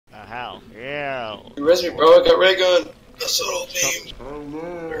You res me, bro. I got ray gun. That's an old beam. Oh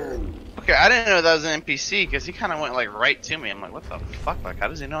no. Okay, I didn't know that was an NPC because he kind of went like right to me. I'm like, what the fuck? Like, how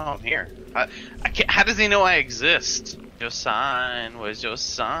does he know I'm here? I can't. How does he know I exist? Your sign? Where's your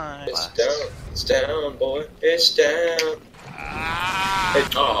sign? It's down. It's down, boy. It's down. Hey,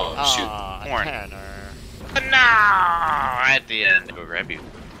 oh, shoot. Horn. No! At the end, go grab you.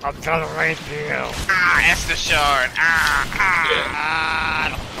 I'm gonna rape you. That's the shard.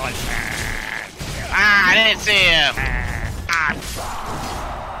 I didn't see him.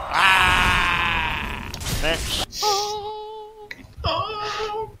 Bitch.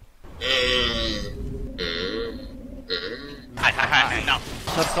 No.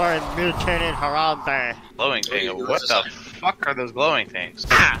 Support mutated Harambe. Glowing thing. What the fuck are those glowing things?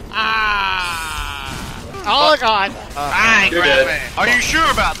 Oh god! I ain't You're grabbing. dead. Are you sure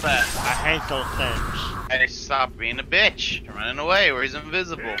about that? I hate those things. Hey, stop being a bitch. You're running away where he's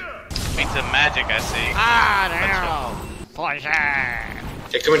invisible. Means some magic, I see. No! Poison!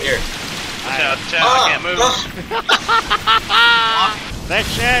 Hey, come in here. Watch out, I can't move.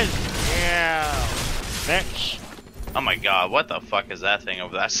 Bitches! Yeah! Bitch! Oh my god, what the fuck is that thing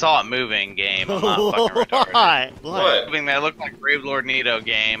over there? I saw it moving, game. I'm not fucking retarded. What? Moving that looked like Brave Lord Nito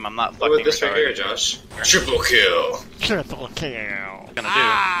game. I'm not What fucking about this right here, retarded. Josh? Triple kill. Triple kill! Gonna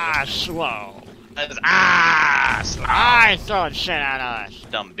do. Slow! Slow. I throwing shit at us!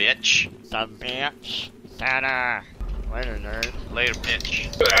 Dumb bitch. Dumb bitch! Tada! Later, nerd. Later, bitch.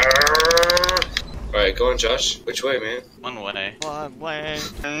 Alright, go on, Josh. Which way, man? One way. One way.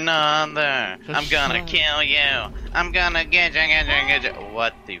 Another. I'm gonna kill you. I'm gonna get you.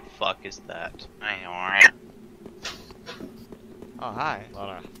 What the fuck is that? Oh, hi.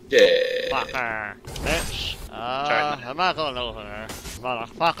 Yeah. Motherfucker. Bitch. I'm not going over there.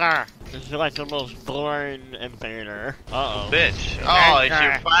 Motherfucker. This is like the most boring invader. Uh-oh. Bitch. Oh,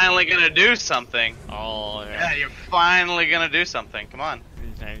 you're finally gonna do something. Oh, Yeah, yeah. you're finally gonna do something. Come on.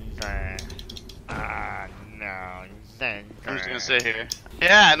 No. I'm just gonna sit here.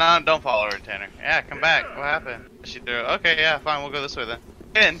 Yeah, no, don't follow her, Tanner. Yeah, come back. What happened? She threw. Okay, yeah, fine. We'll go this way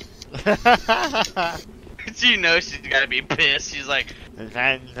then. You know she's gotta be pissed. She's like,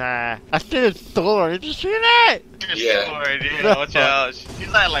 I see his sword. Did you see that? Yeah. Sword, yeah, watch out.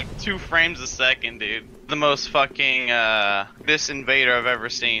 She's at like 2 frames a second, dude. The most fucking this invader I've ever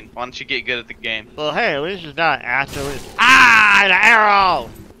seen. Why don't you get good at the game? Well, hey, at least it's not after we. Ah, the arrow!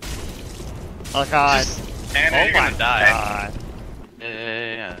 Oh god. Tanner, Oh you're my gonna die. god.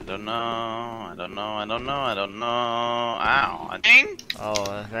 I don't know. Ow. Ding! Oh,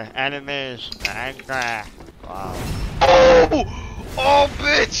 the enemies. The anger. Wow. Oh,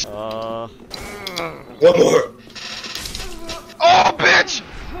 bitch! One more. Oh, bitch!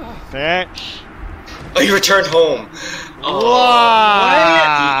 Bitch. Oh, he returned home.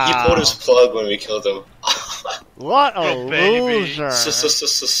 Wow. He pulled his plug when we killed him. What a Oh, baby. loser.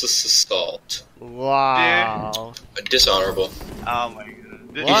 Salt. Wow. Dishonorable. Oh my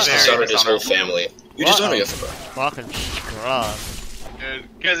god. This What? is very Dishonored his whole dishonorable. family. You What dishonor a your family. fucking scrub. Dude,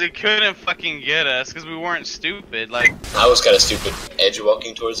 because he couldn't fucking get us, because we weren't stupid. Like, I was kind of stupid, edge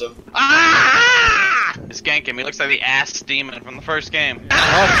walking towards him. He's ganking me. Looks like the ass demon from the first game.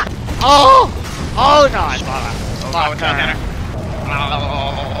 Oh! Oh no! I saw Oh, that. watch out, Tanner.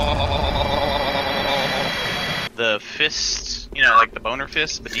 The fist, you know, like the boner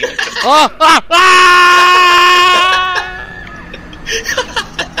fist, but demon fist. Oh!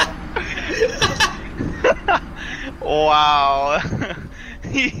 Wow.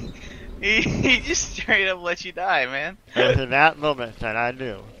 he just straight up let you die, man. It was in that moment that I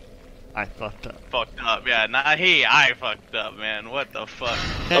knew I fucked up. Fucked up, yeah. Not he, I fucked up, man. What the fuck?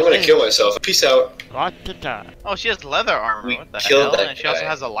 I'm gonna kill myself. Peace out. What the time? Oh, she has leather armor. We What the killed hell? that And she also guy.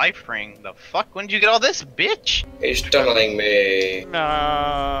 has a life ring. The fuck? When did you get all this, bitch? He's tunneling me.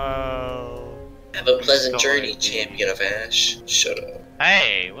 No. Have a pleasant Sorry. journey, champion of Ash. Shut up.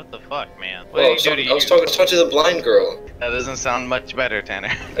 Hey, what the fuck, man? What Well, I did he do to was you? talking to the blind girl. That doesn't sound much better,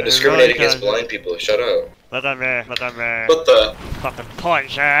 Tanner. I discriminate really against doesn't. blind people. Shut up. Look at me. Look at me. What the? Fucking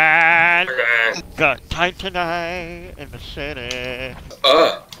poison. Got tight tonight in the city.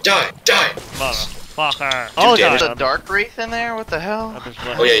 Die! Motherfucker. Oh, no. There's a dark wraith in there? What the hell? I'm just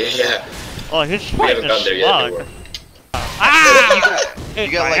Oh yeah. Oh, he's We fighting haven't a gotten there yet. slug. Don't worry. Ah!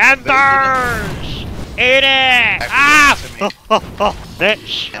 It's got, my like, embers! Eat it! Ah! to me.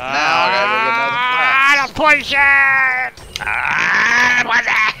 Bitch! And now I The poison! What's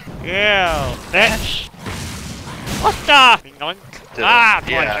that? You, bitch! What the? Yoink. Poison!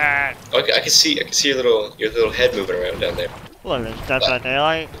 Yeah. Okay, I can see your little head moving around down there. What is that, the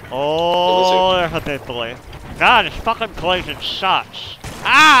daylight? Oh, there's a big boy. God, this fucking poison sucks.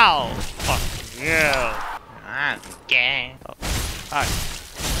 Ow! Fuck Yeah. I'm gay. Hi.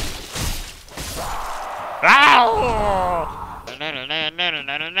 Ow!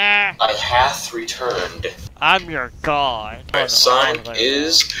 I hath returned. I'm your god. My sign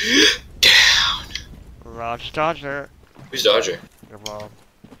is down. Roger Dodger. Who's Dodger? Your mom.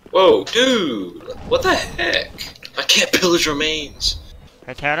 Whoa, dude! What the heck? I can't pillage remains.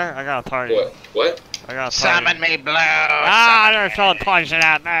 Hey Tanner, I got a party. What? What? I got a party. Summon me, Blue. Ah, they're throwing poison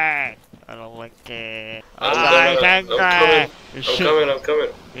at me. I don't like it. I'm angry. coming. I'm coming.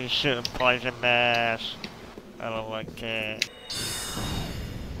 You're shooting poison gas. I don't like it.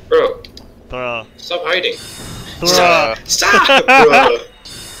 Bro, Bruh. stop hiding. Bruh. Stop, bro.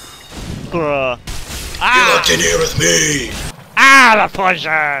 Bruh. You're Ah! locked in here with me. Ah, the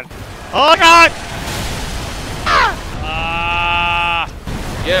poison! Oh god! Ah!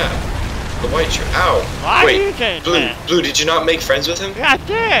 Yeah. The white shirt. Ow. Why Wait, are you getting Blue, that? Blue, did you not make friends with him? Yeah, I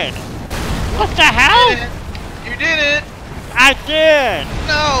did! What the hell? You did it. I did!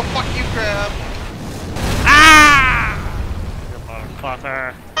 No, fuck you, crab. Ah! You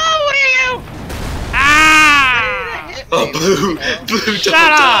motherfucker. Oh, what are you? Ah! Oh, Blue, Blue, don't Shut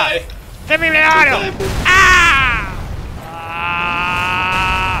up! die. Give me the auto! Ah!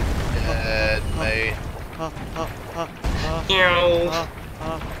 Ah! Dead, mate. Meow.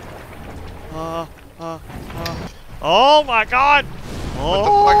 Oh my god! What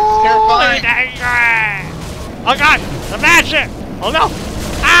the fuck is terrifying? Angry! Oh god! The magic! Oh no!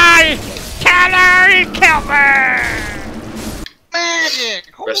 Tanner, he killed me!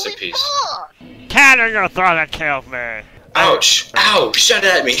 Magic! Rest in Holy peace. fuck. Tanner, your brother killed me! Ouch! Ow! Shut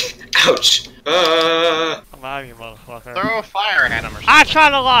at me! Ouch! Come on, you motherfucker. Throw a fire at him or something. I tried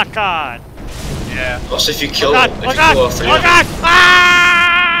to lock on! Yeah. Also, if you Oh kill god! him, if Oh you god! kill all Oh three of them, god!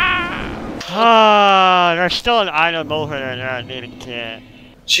 Ah! Ah! There's still an item over there that I need to get.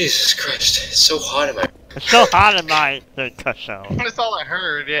 Jesus Christ, it's so hot in my. It's so hot in my cushion. That's all I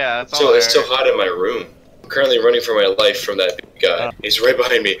heard, yeah. That's all So I it's so heard. hot in my room. I'm currently running for my life from that big guy. He's right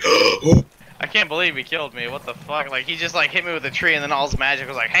behind me. I can't believe he killed me. What the fuck? Like, he just, like, hit me with a tree and then all his magic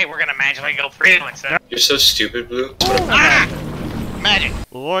was like, hey, we're gonna magically go free instead. You're so stupid, Blue. Ah! Magic!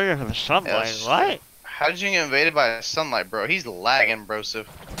 Warrior of the sunlight, Yes. what? How did you get invaded by sunlight, bro? He's lagging, brosif.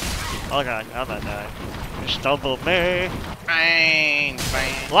 Oh god, I'm gonna die. You stumbled me. Fine.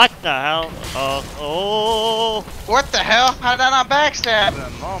 What the hell? Oh, What the hell? How did I not backstab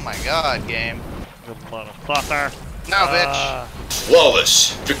him? Oh my god, game. you motherfucker. No, bitch.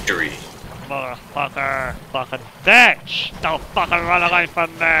 Flawless victory. Motherfucker. Fucking bitch. Don't fucking run away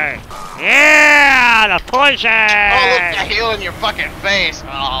from me. Yeah, the poison. Oh, look, the heal in your fucking face.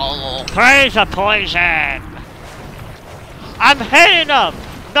 Oh. Praise the poison. I'm hitting them.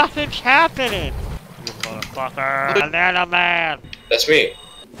 Nothing's happening. You motherfucker. Banana man. That's me.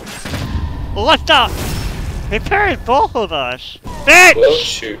 What the? He parried both of us. Bitch. Well,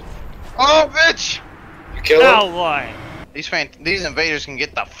 shoot. Oh, bitch! You kill Now him? what? These invaders can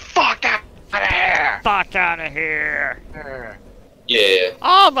get the fuck out of here! Fuck out of here. Yeah.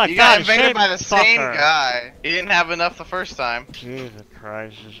 Oh my You god. got invaded by the same fucker. guy. He didn't have enough the first time. Jesus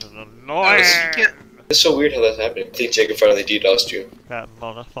Christ, this is annoying. It's so weird how that's happening. I think Jacob finally DDoSed you. That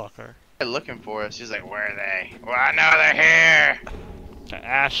motherfucker. They're looking for us. He's like, where are they? Well, I know they're here. The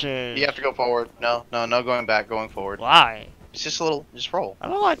ashes. You have to go forward. No going back, going forward. Why? It's just a little, just roll. I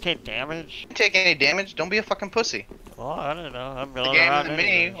don't want to take damage. Don't take any damage. Don't be a fucking pussy. Well, I don't know. I'm The going game around isn't me.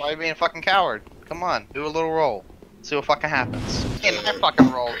 anyways. Why are you being a fucking coward? Come on, do a little roll. See what fucking happens. Hey, my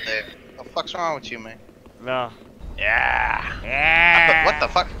fucking roll, Dave. What the fuck's wrong with you, man? No. Yeah. Yeah. What the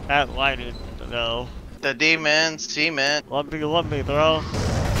fuck? That lighting, no. The demon, seaman. Let me, bro.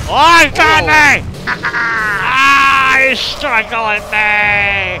 Oh, he got me! Ah, he's struggling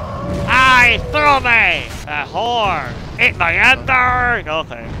me! Ah, he threw me! That whore! Eat my ender!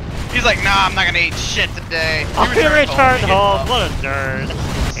 Okay. He's like, nah, I'm not gonna eat shit today. Oh, he returned home. home. What a nerd.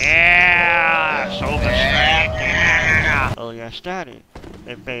 Yeah, so yeah. Oh, yes, daddy.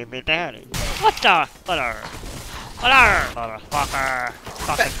 They made me daddy. What the? Whatever. Motherfucker.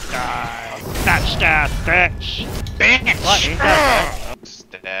 Fucking die. Backstab, bitch. Bitch! What? He got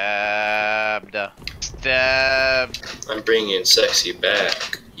Stabbed. I'm bringing sexy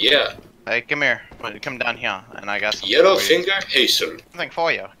back. Yeah. Hey, come here. Come down here, and I got something Yellow for you. finger hazel. Something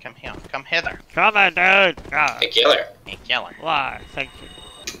for you. Come here. Come hither. Come on, dude. Ah, Hey, Yeller. Hey, Keller. why? Thank you.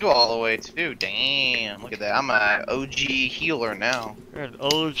 You all the way too. Damn. Look at that. I'm a OG healer now. You're an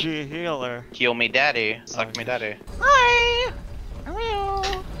OG healer. Heal me, daddy. Suck me, yes. daddy. Hi.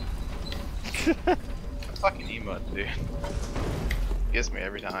 Hello. Fucking emote, dude. Gets me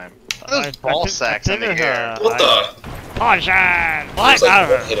every time. Those ball sacks in the air. What the? Poison! What? Looks like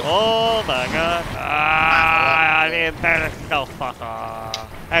you hit him. Oh my god. I need better. No, fuck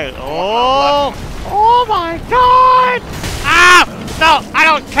off. Hey, oh! Oh my god! Ah! No, I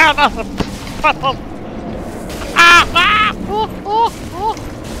don't care about the purple. Ah! Ah!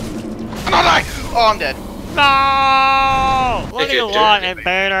 I'm not dying! Oh, I'm dead. No! What do you Take it, want, dude.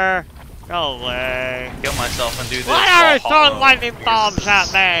 Invader? Go away. Kill myself and do this. Why are you Valhalla. throwing lightning bombs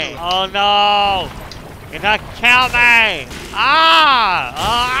at me? Oh no! You're gonna kill me! Ah!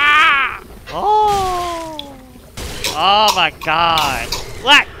 Ah! Oh! Oh my god!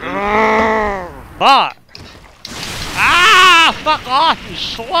 What? Fuck! Ah! Fuck off, you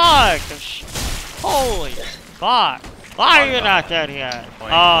slug! Holy fuck! Why are you not dead yet?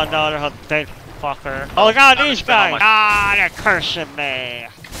 Oh no, there's a big fucker. Oh god, these guys! Ah, they're cursing me!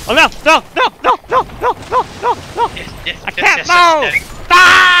 Oh no, no, no, no, no, no, no, no, no! I can't move!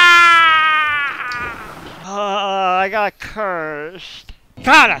 Ah! I got cursed.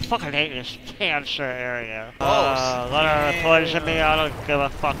 God, I fucking hate this cancer area. Let her poison me, I don't give a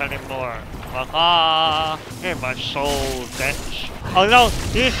fuck anymore. Fuck off. Get my soul, bitch. Oh no,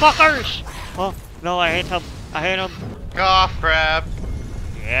 these fuckers! Oh, no, I hate them. I hate them. Off, crab.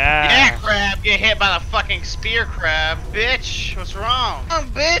 Yeah. Yeah, crab. Get hit by the fucking spear crab. Bitch, what's wrong? Oh,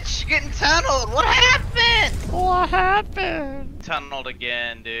 bitch, you're getting tunneled. What happened? What happened? Tunneled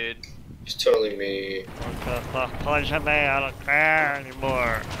again, dude. It's totally me. What the fuck? Poison me, I don't care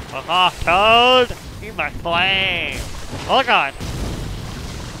anymore. Fuck off, Toad! Eat my flame! Oh god!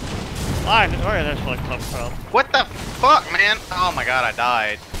 Where did this one come from? What the fuck, man? Oh my god, I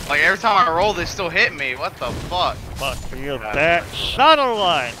died. Like, every time I roll, they still hit me. What the fuck? Fuck you, bitch! Another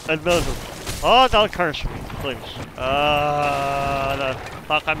one! Invisible. Oh, don't curse me, please. The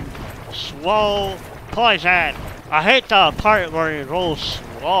fucking swole poison! I hate the part where he rolls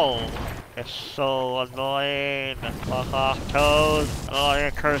slow. It's so annoying. Fuck off, Toad. Oh,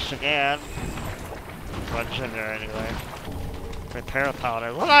 you're cursed again. What's in there anyway? Repair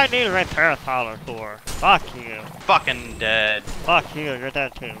powder. What do I need repair powder for? Fuck you. Fucking dead. Fuck you, you're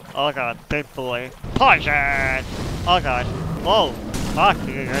dead too. Oh god, big boy. Poison! Oh god. Whoa. Fuck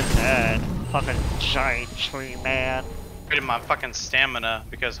you, you're dead. Fucking giant tree man. Rid my fucking stamina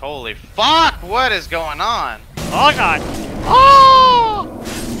because holy fuck, what is going on? Oh god. Oh!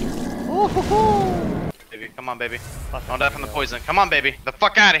 Ooh-hoo-hoo. Baby, come on, baby. Don't die from the poison. Come on, baby. The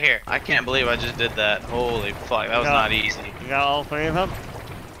fuck out of here. I can't believe I just did that. Holy fuck, that was not easy. You got all three of them?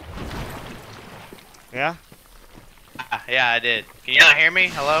 Yeah? Yeah, I did. Can you not hear me?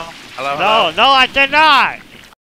 Hello? Hello? No, no, I did not!